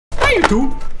you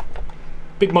do?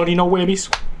 Big money, no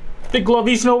whammies. Big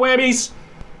glovies, no whammies.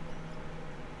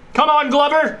 Come on,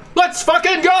 Glover. Let's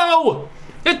fucking go.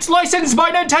 It's licensed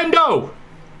by Nintendo.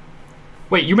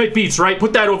 Wait, you make beats, right?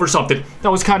 Put that over something.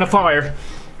 That was kind of fire.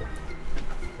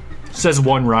 Says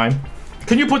one rhyme.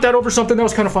 Can you put that over something? That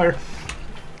was kind of fire.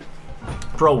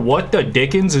 Bro, what the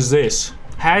dickens is this?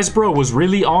 Hasbro was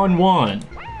really on one.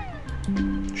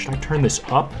 Should I turn this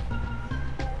up?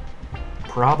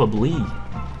 Probably.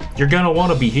 You're gonna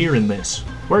want to be hearing this.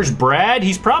 Where's Brad?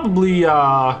 He's probably,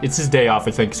 it's his day off,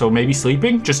 I think. So maybe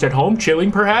sleeping? Just at home?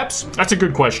 Chilling, perhaps? That's a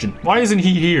good question. Why isn't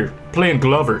he here? Playing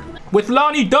Glover. With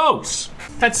lonniedos.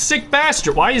 That sick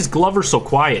bastard. Why is Glover so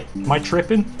quiet? Am I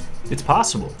tripping? It's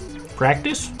possible.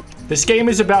 Practice? This game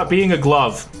is about being a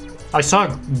glove. I saw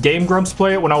Game Grumps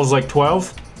play it when I was like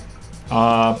 12.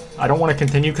 I don't want to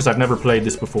continue because I've never played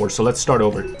this before, so let's start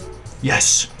over.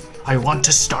 Yes, I want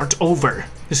to start over.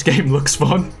 This game looks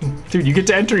fun. Dude, you get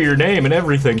to enter your name and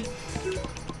everything.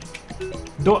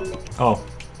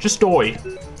 Just Doy.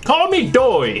 Call me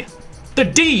Doy. The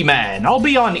D-man. I'll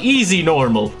be on easy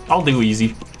normal. I'll do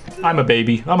easy. I'm a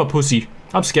baby. I'm a pussy.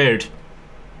 I'm scared.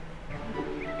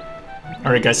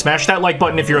 Alright guys, smash that like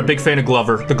button if you're a big fan of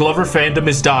Glover. The Glover fandom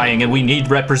is dying and we need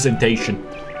representation.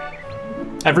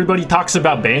 Everybody talks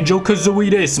about Banjo-Kazooie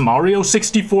this, Mario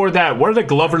 64 that. Where the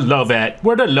Glover love at?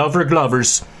 Where the lover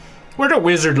Glovers? Where the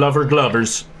wizard lover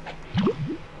Glovers?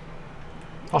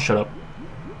 I'll shut up.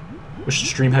 Wish the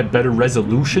stream had better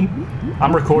resolution.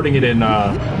 I'm recording it in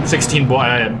 16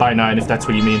 by 9 if that's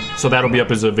what you mean. So that'll be up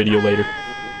as a video later.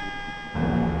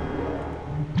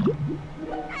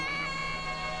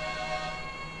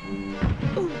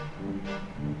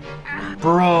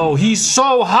 Bro, he's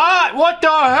so hot! What the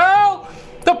hell?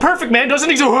 The perfect man doesn't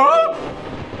exist. Huh?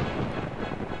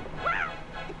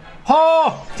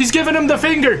 Oh, he's giving him the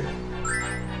finger.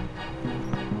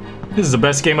 This is the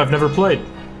best game I've never played.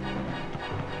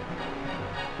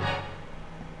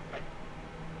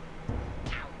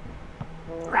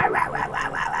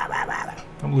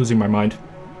 I'm losing my mind.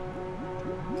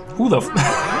 Who the f-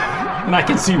 And I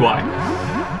can see why.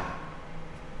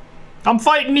 I'm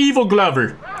fighting evil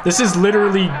Glover. This is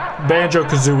literally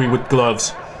Banjo-Kazooie with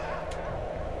gloves.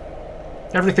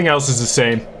 Everything else is the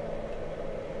same.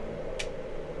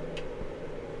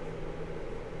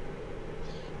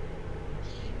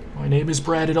 My name is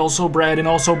Brad, and also Brad, and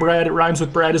also Brad. It rhymes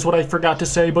with Brad is what I forgot to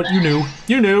say, but you knew.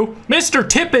 You knew. Mr.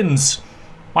 Tippins!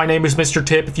 My name is Mr.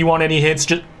 Tip. If you want any hints,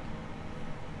 just...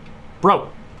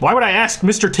 Bro, why would I ask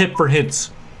Mr. Tip for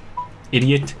hints?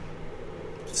 Idiot.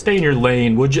 Stay in your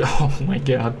lane, would you? Oh my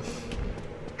god.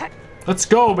 Let's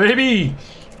go, baby!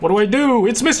 What do I do?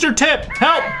 It's Mr. Tip!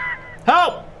 Help!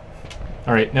 Help!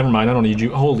 Alright, never mind. I don't need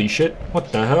you. Holy shit.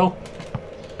 What the hell?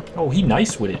 Oh, he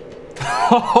nice with it.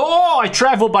 Oh, I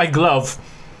travel by glove.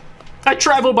 I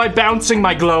travel by bouncing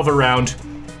my glove around.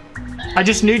 I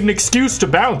just need an excuse to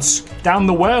bounce down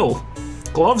the well.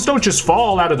 Gloves don't just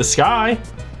fall out of the sky.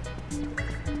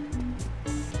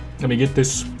 Let me get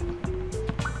this.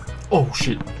 Oh,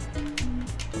 shit.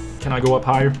 Can I go up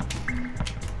higher?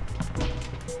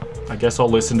 I guess I'll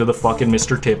listen to the fucking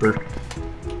Mr. Tipper.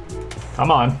 Come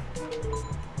on.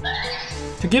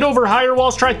 To get over higher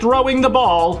walls, try throwing the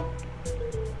ball.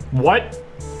 What?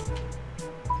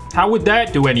 How would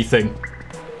that do anything?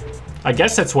 I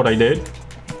guess that's what I did.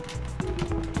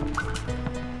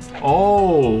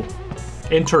 Oh.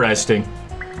 Interesting.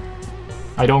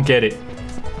 I don't get it.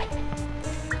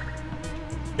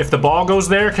 If the ball goes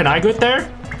there, can I get there?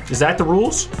 Is that the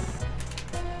rules?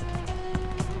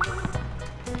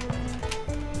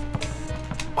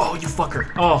 Oh, you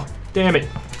fucker. Oh, damn it.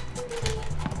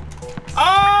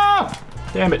 Ah!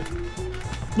 Damn it.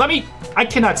 Let me... I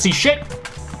cannot see shit.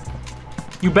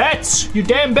 You bats. You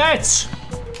damn bats.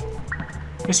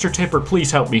 Mr. Tipper,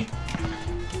 please help me.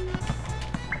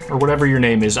 Or whatever your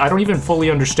name is. I don't even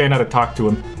fully understand how to talk to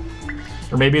him.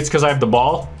 Or maybe it's because I have the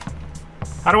ball.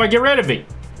 How do I get rid of it?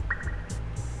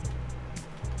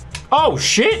 Oh,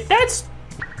 shit. That's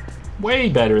way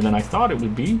better than I thought it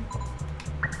would be.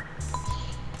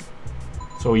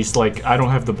 So he's like, I don't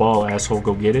have the ball, asshole.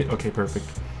 Go get it. Okay, perfect.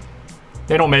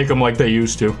 They don't make them like they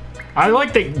used to. I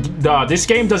like that this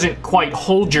game doesn't quite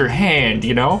hold your hand,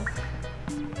 you know?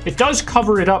 It does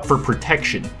cover it up for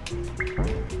protection.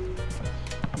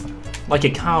 Like a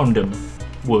condom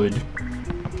would.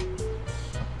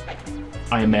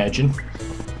 I imagine.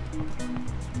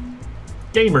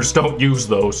 Gamers don't use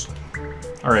those.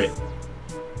 Alright.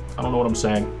 I don't know what I'm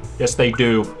saying. Yes, they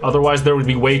do. Otherwise, there would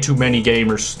be way too many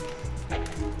gamers.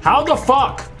 How the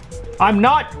fuck? I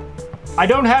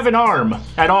don't have an arm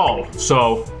at all,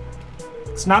 so...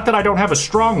 It's not that I don't have a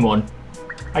strong one.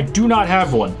 I do not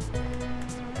have one.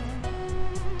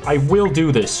 I will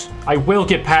do this. I will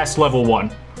get past level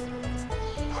 1.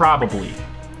 Probably.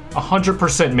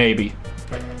 100% maybe.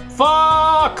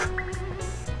 Fuck!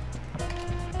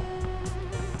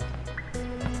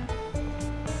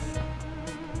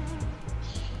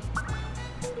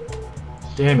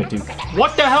 Damn it, dude.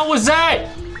 What the hell was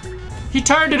that? He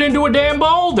turned it into a damn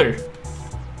boulder.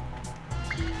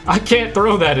 I can't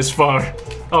throw that as far.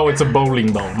 Oh, it's a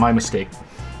bowling ball. My mistake.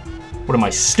 What am I,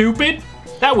 stupid?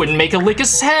 That wouldn't make a lick of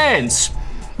sense.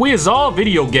 We is all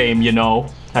video game, you know.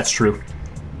 That's true.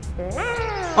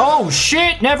 Oh,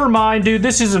 shit. Never mind, dude.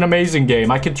 This is an amazing game.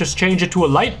 I could just change it to a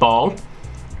light ball.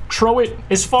 Throw it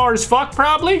as far as fuck,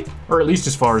 probably. Or at least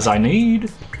as far as I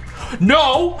need.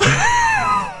 No!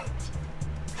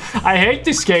 I hate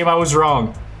this game. I was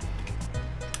wrong.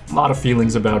 A lot of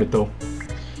feelings about it, though.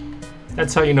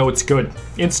 That's how you know it's good.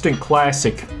 Instant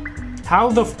classic. How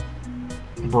the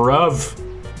bruv.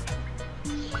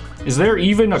 Is there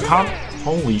even a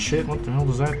holy shit, what the hell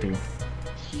does that do?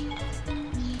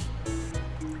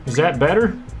 Is that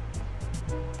better?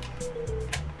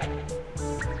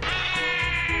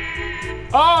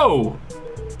 Oh!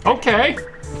 Okay.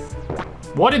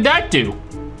 What did that do?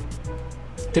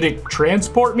 Did it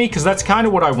transport me? Because that's kind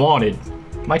of what I wanted.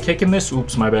 Am I kicking this?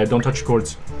 Oops, my bad. Don't touch the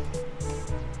cords.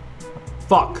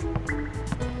 Fuck.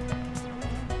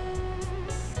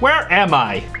 Where am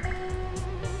I?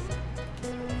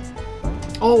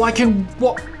 Oh, I can...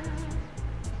 What?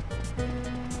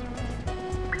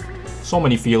 So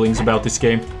many feelings about this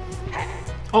game.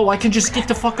 Oh, I can just get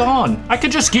the fuck on. I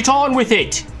can just get on with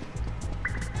it.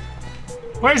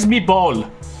 Where's me ball?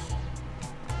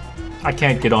 I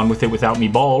can't get on with it without me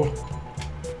ball.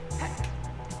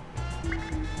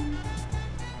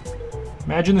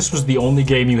 Imagine this was the only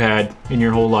game you had in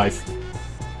your whole life.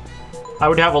 I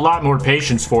would have a lot more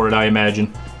patience for it, I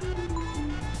imagine.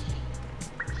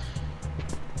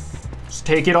 Just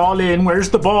take it all in. Where's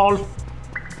the ball?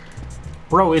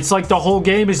 Bro, it's like the whole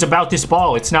game is about this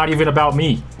ball. It's not even about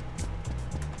me.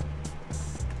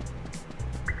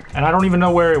 And I don't even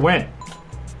know where it went.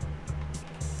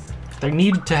 They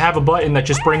need to have a button that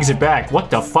just brings it back.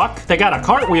 What the fuck? They got a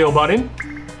cartwheel button.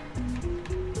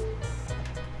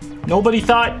 Nobody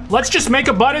thought, let's just make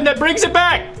a button that brings it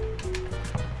back.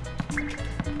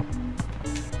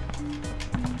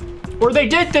 Or they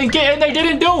did think it and they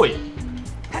didn't do it.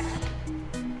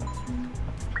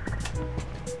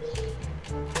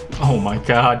 Oh my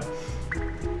god.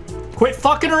 Quit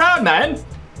fucking around, man.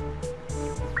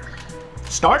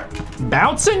 Start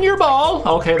bouncing your ball.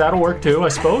 Okay, that'll work too, I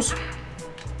suppose.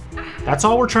 That's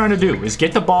all we're trying to do, is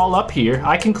get the ball up here.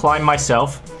 I can climb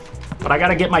myself, but I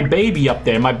gotta get my baby up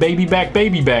there. My baby back,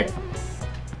 baby back.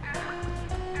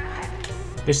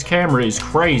 This camera is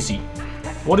crazy.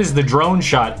 What is the drone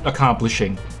shot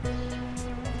accomplishing?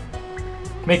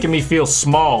 Making me feel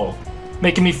small.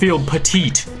 Making me feel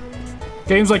petite.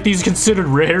 Games like these considered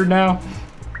rare now?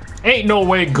 Ain't no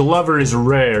way Glover is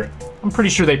rare. I'm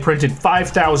pretty sure they printed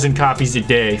 5,000 copies a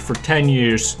day for 10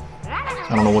 years.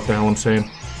 I don't know what the hell I'm saying.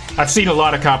 I've seen a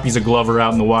lot of copies of Glover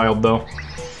out in the wild, though.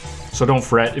 So don't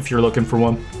fret if you're looking for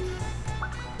one.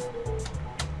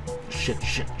 Shit,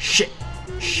 shit, shit,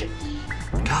 shit.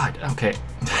 God, okay.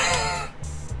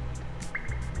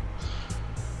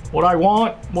 What I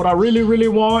want, what I really, really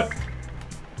want,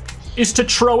 is to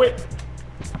throw it.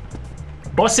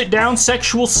 Bust it down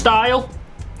sexual style.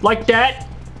 Like that.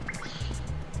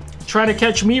 Trying to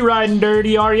catch me riding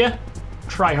dirty, are ya?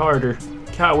 Try harder,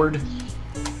 coward.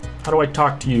 How do I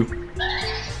talk to you?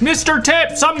 Mr.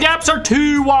 Tip, some gaps are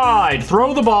too wide.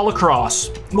 Throw the ball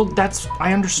across. Well, that's,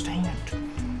 I understand.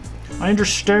 I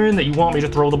understand that you want me to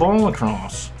throw the ball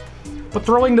across. But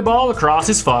throwing the ball across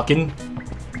is fucking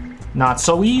not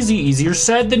so easy. Easier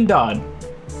said than done.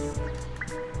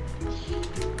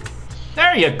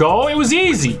 There you go, it was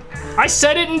easy. I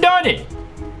said it and done it.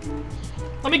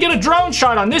 Let me get a drone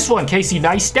shot on this one, Casey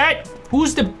Neistat.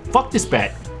 Who's the... Fuck this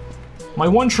bat. My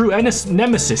one true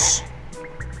nemesis.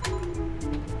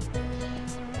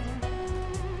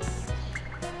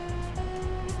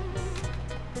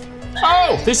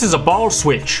 Oh, this is a ball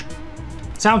switch.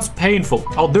 Sounds painful.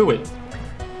 I'll do it.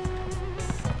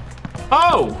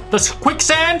 Oh, the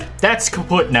quicksand? That's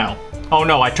kaput now. Oh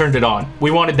no, I turned it on.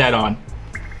 We wanted that on.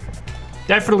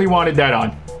 Definitely wanted that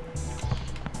on.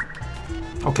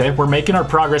 Okay, we're making our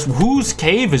progress. Whose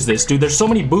cave is this, dude? There's so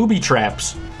many booby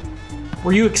traps.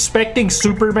 Were you expecting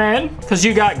Superman? Because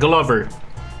you got Glover.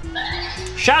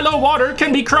 Shallow water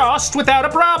can be crossed without a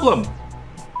problem.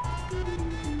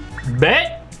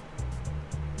 Bet?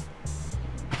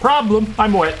 Problem,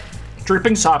 I'm wet.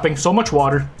 Dripping, sopping, so much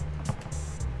water.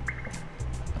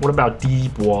 What about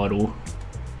deep water?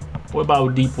 What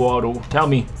about deep water? Tell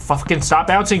me. Fucking stop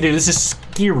bouncing, dude. This is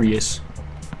scarious.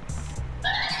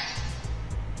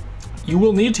 You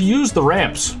will need to use the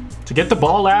ramps to get the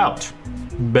ball out.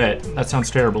 Bet. That sounds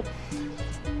terrible.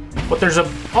 But there's a...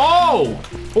 Oh!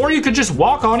 Or you could just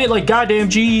walk on it like goddamn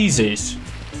Jesus.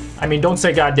 I mean, don't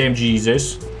say goddamn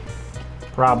Jesus.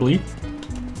 Probably.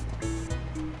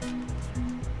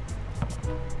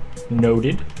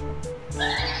 Noted.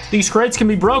 These crates can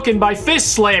be broken by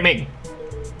fist slamming.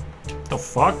 The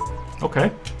fuck?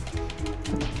 Okay.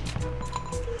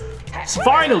 So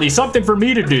finally, something for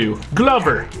me to do.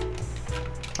 Glover.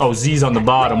 Oh, Z's on the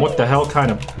bottom. What the hell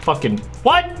kind of fucking...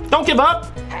 What? Don't give up.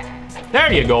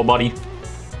 There you go, buddy.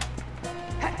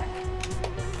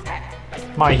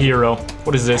 My hero.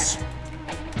 What is this?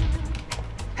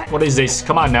 What is this?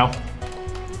 Come on now.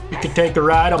 You could take a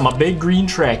ride on my big green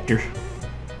tractor.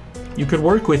 You could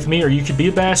work with me or you could be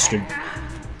a bastard.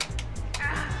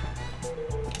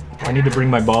 I need to bring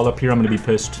my ball up here. I'm gonna be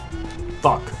pissed.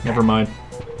 Fuck. Never mind.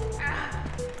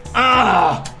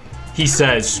 Ah! He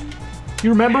says. You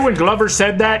remember when Glover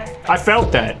said that? I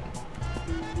felt that.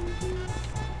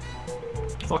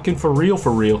 Fucking for real,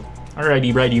 for real.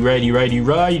 Alrighty,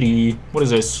 righty. What is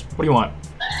this? What do you want?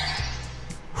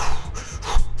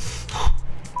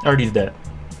 I already did that.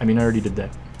 I already did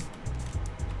that.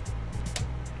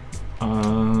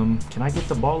 Can I get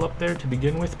the ball up there to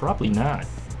begin with? Probably not.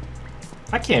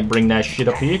 I can't bring that shit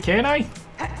up here, can I?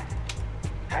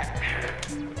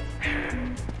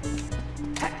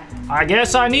 I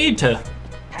guess I need to.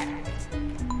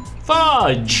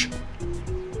 Fudge!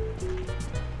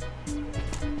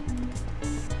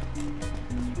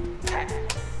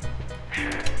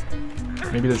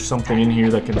 Maybe there's something in here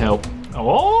that can help.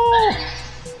 Oh!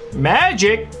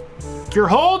 Magic! You're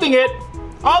holding it!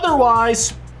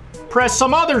 Otherwise, press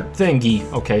some other thingy.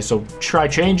 Okay, so try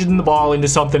changing the ball into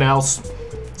something else.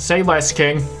 Say less,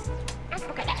 King.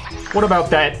 What about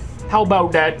that? How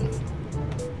about that?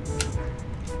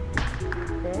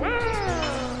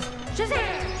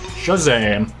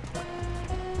 Shazam!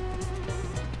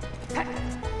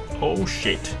 Oh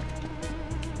shit.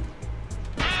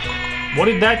 What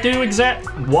did that do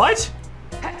What?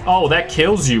 Oh, that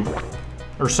kills you.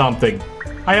 Or something.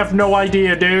 I have no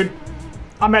idea, dude.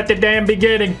 I'm at the damn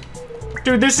beginning.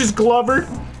 Dude, this is Glover.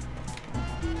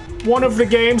 One of the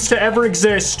games to ever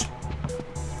exist.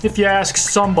 If you ask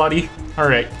somebody.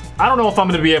 Alright. I don't know if I'm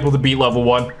gonna be able to beat level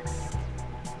 1.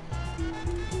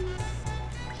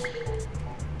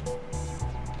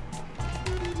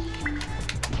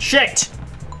 Shit!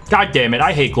 God damn it,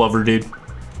 I hate Glover, dude.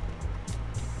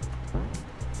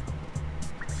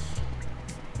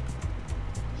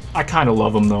 I kinda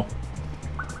love him, though.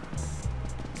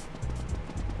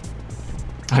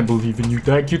 I believe in you.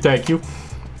 Thank you, thank you.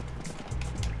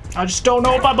 I just don't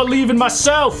know if I believe in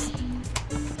myself.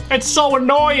 It's so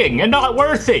annoying and not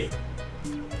worth it.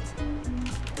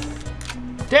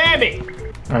 Damn it.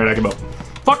 Alright, I give up.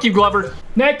 Fuck you, Glover.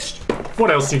 Next.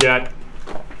 What else you got?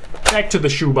 Back to the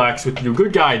shoebox with you.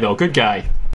 Good guy, though. Good guy.